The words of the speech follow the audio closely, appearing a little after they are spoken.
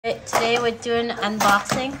Today we're doing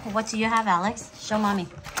unboxing. What do you have, Alex? Show mommy.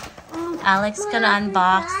 Alex gonna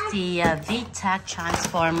unbox the vtech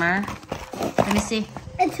transformer. Let me see.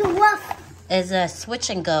 It's rough. It's a switch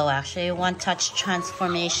and go, actually, one touch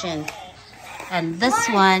transformation. And this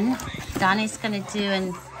one, Donnie's gonna do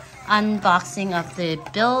an unboxing of the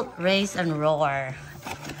build, raise, and roar.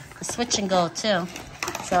 The switch and go too.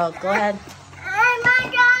 So go ahead.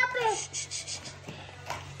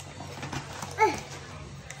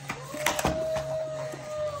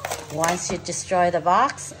 Once you destroy the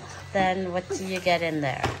box, then what do you get in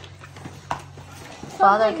there?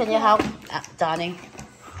 Father, can you help Donnie?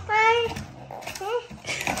 Mommy,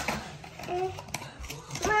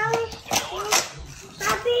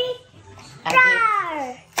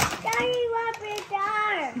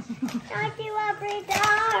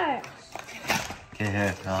 Okay,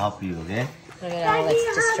 here, I'll help you, okay? Look at Alex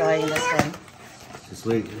destroying this one. Just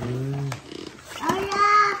wait.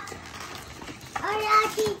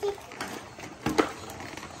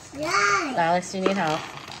 Alex, you need help.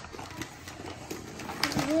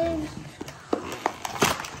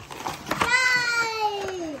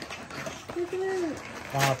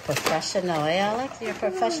 Wow, professional, eh, Alex? You're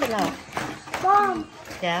professional. Mom.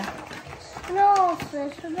 Yeah? No,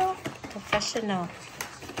 professional. Professional.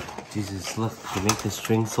 Jesus, look, you make the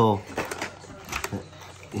string so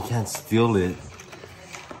you can't steal it.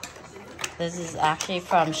 This is actually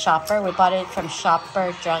from Shopper. We bought it from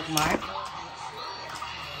Shopper Drug Mart.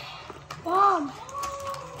 Mom.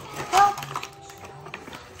 Help.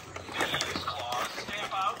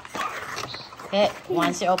 Okay,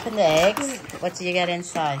 once you open the eggs, what do you get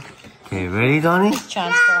inside? Okay, ready, Donnie?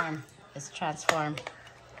 Transform. It's transform.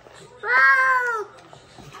 Mom.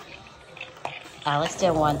 Alex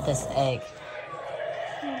didn't want this egg.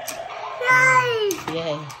 Yay.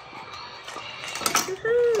 Yay.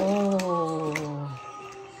 Oh.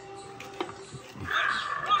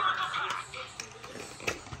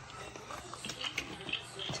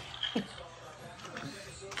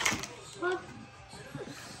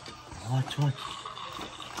 Watch.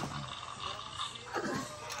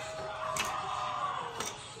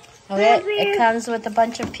 Okay, it comes with a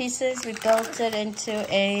bunch of pieces. We built it into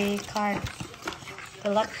a car.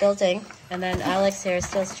 Good luck building. And then Alex here is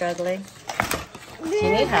still struggling. Do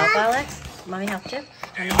you need help, Alex? Mommy helped you?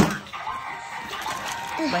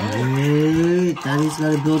 Wait, Daddy's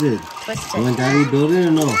gotta build it. Twist You want it. Daddy build it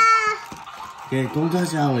or no? Okay, don't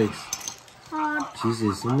touch Alex.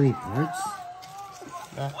 Jesus, so many parts.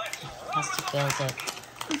 Look, has to build it.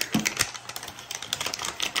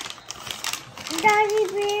 Daddy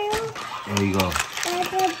Bill. There you go.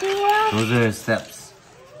 Daddy Bill. Those are steps.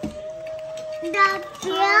 Daddy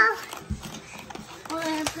Bill.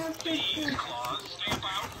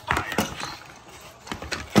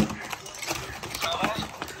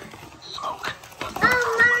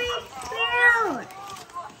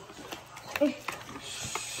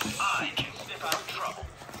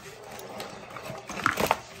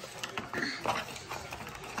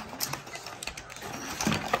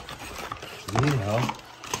 You need help.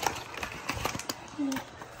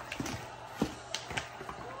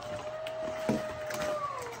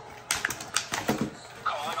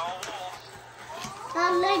 I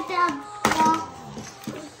like that.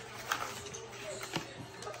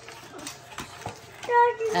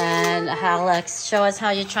 And Alex, show us how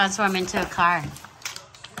you transform into a car.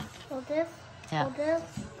 Hold this. Yeah. Hold this.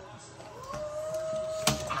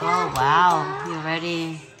 Oh, wow.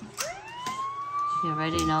 You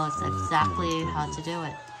already knows exactly how to do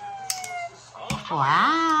it.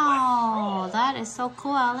 Wow. That is so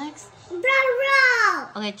cool, Alex.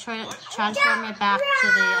 Okay, transform it back to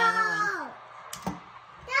the other one.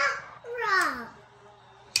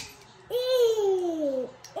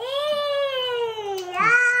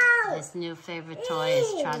 His new favorite toy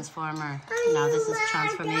is Transformer. Now this is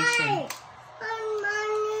transformation.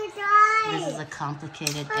 This is a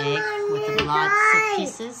complicated egg with lots of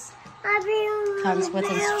pieces. Comes with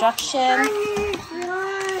instruction.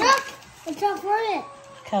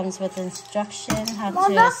 Comes with instruction how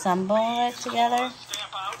to assemble it together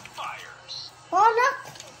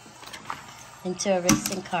into a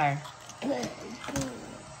racing car.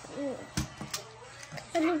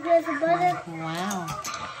 Wow.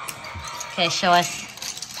 Okay, show us.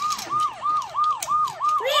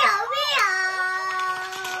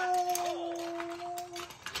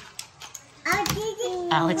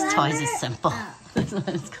 Alex Toys is simple. That's what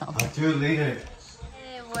it's called. I'll do it later.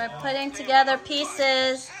 Okay, we're putting together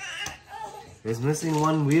pieces. It's missing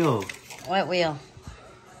one wheel. What wheel?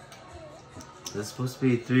 There's supposed to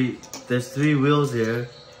be three. There's 3 wheels here.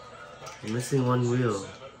 I'm missing one wheel.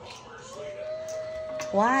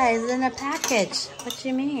 Why? It's in a package. What do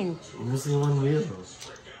you mean? Missing one wheel.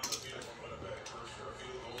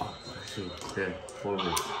 Actually, there, 4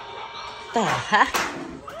 wheels. The heck?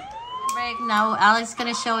 Right now, Alex is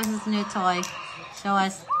gonna show us his new toy. Show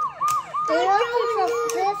us.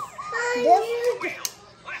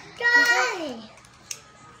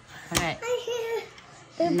 Alright.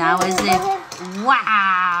 Now is it?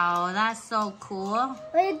 Wow, that's so cool.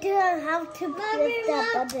 We do have to press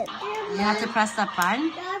that button. You have to press that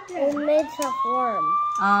button? It makes a form.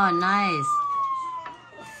 Oh, nice.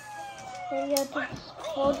 Then you have to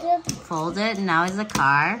hold it. Fold it, and now is the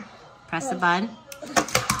car. Press the button.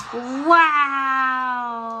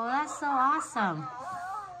 Wow, that's so awesome.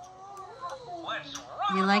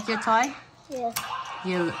 You like your toy? Yes.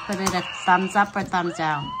 You put it a thumbs up or thumbs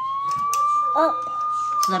down? Up.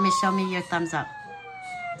 So let me show me your thumbs up.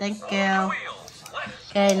 Thank you.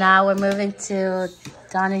 Okay, now we're moving to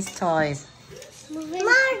Donnie's toys. Moving.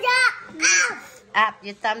 Up,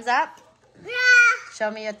 your thumbs up? Yeah.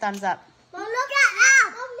 Show me your thumbs up. Mom, look at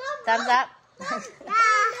up. Thumbs up?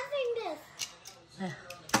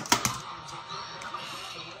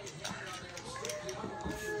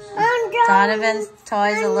 Donovan's toy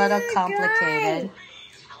is a little complicated.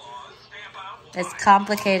 It's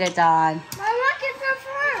complicated, Don. Mom, look at the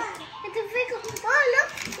front. It's a big. Mom, look.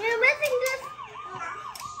 You're missing this.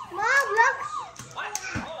 Mom, look.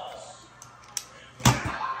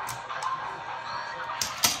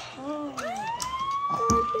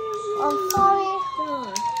 I'm sorry.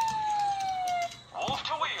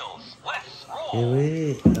 Hey,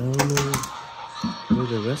 wait, I don't know where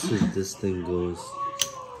the rest of this thing goes.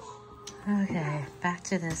 Okay, back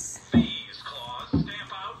to this.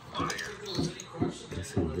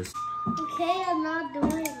 Guessing this. Okay, I'm not doing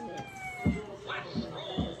this.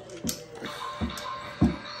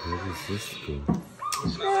 Where does this go?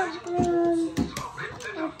 Is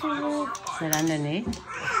it underneath?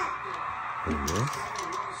 And this?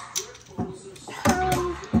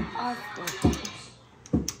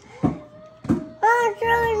 I'm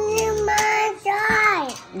showing you my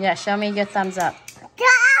guy. Yeah, show me your thumbs up.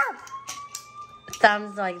 Stop!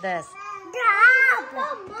 Thumbs like this. Stop!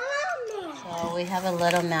 Mommy. So we have a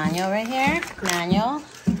little manual right here. Manual.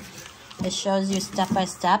 It shows you step by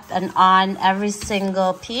step, and on every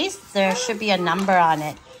single piece there should be a number on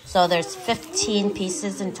it. So there's 15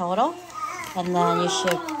 pieces in total, and then you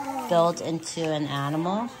should build into an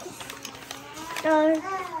animal.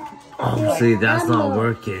 Obviously, that's not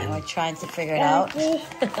working. We're trying to figure it out. No.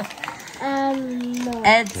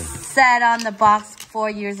 It's said on the box 4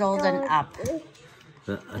 years old and up.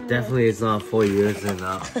 Definitely, it's not 4 years and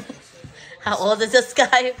up. How old is this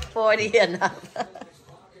guy? 40 and up.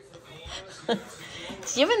 Did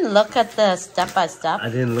you even look at the step by step? I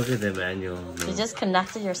didn't look at the manual. No. You just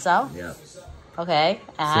connected yourself? Yeah. Okay,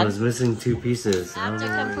 So and it's missing 2 pieces. after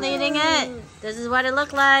completing it, this is what it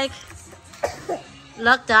looked like.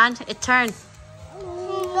 Look, Don, it turned.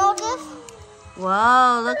 You know this?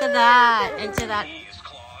 Whoa, look at that. Into that.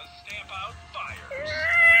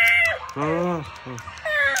 Oh,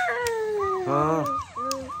 oh.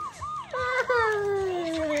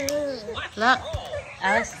 Look,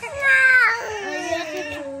 Alice.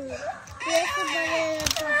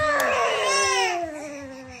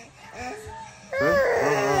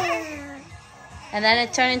 And then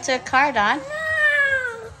it turned into a car, Don.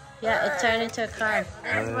 Yeah, it turned into a car.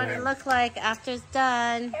 That's what it looked like after it's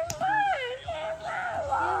done.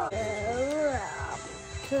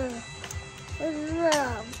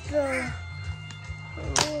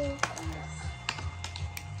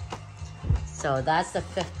 So that's the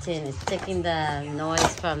 15. It's taking the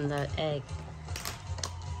noise from the egg.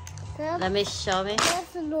 Let me show me.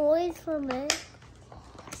 That's the noise from it.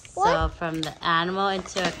 So from the animal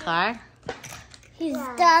into a car. He's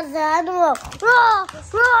dad's animal. Roar!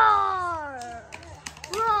 Roar!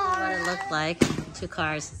 Roar! What it looked like. 2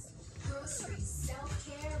 cars.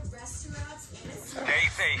 Stay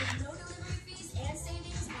safe.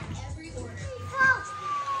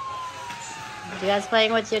 You guys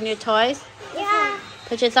playing with your new toys? Yeah.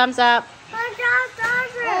 Put your thumbs up.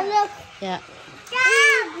 Look. Yeah.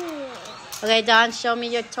 Dad. Okay, Don, show me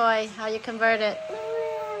your toy. How you convert it.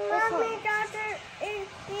 Mommy, daughter, is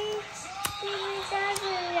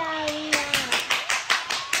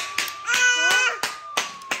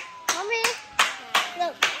Mommy,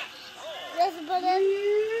 look. There's a button.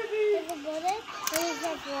 There's a button. There's a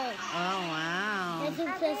button. Oh, wow. There's a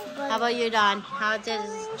press button. How about you, Don? How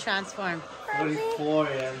does it transform? 44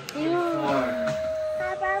 and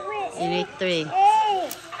 44. You need 3. Hey.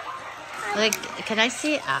 Like, can I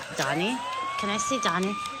see Donnie? Can I see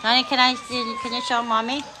Donnie? Donnie, can you show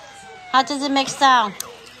mommy? How does it make sound?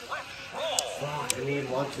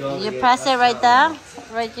 You press it right there.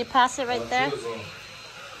 Right, you pass it right there.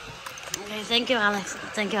 Okay, thank you, Alex.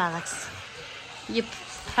 Thank you, Alex. You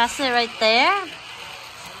press it right there.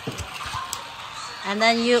 And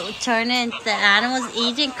then you turn it into the animals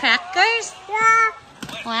eating crackers. Yeah.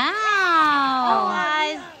 Wow.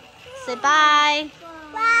 Guys, say bye.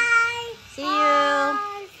 Bye. See you.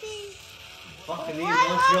 Fucking need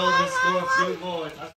one throw the score 2 goals.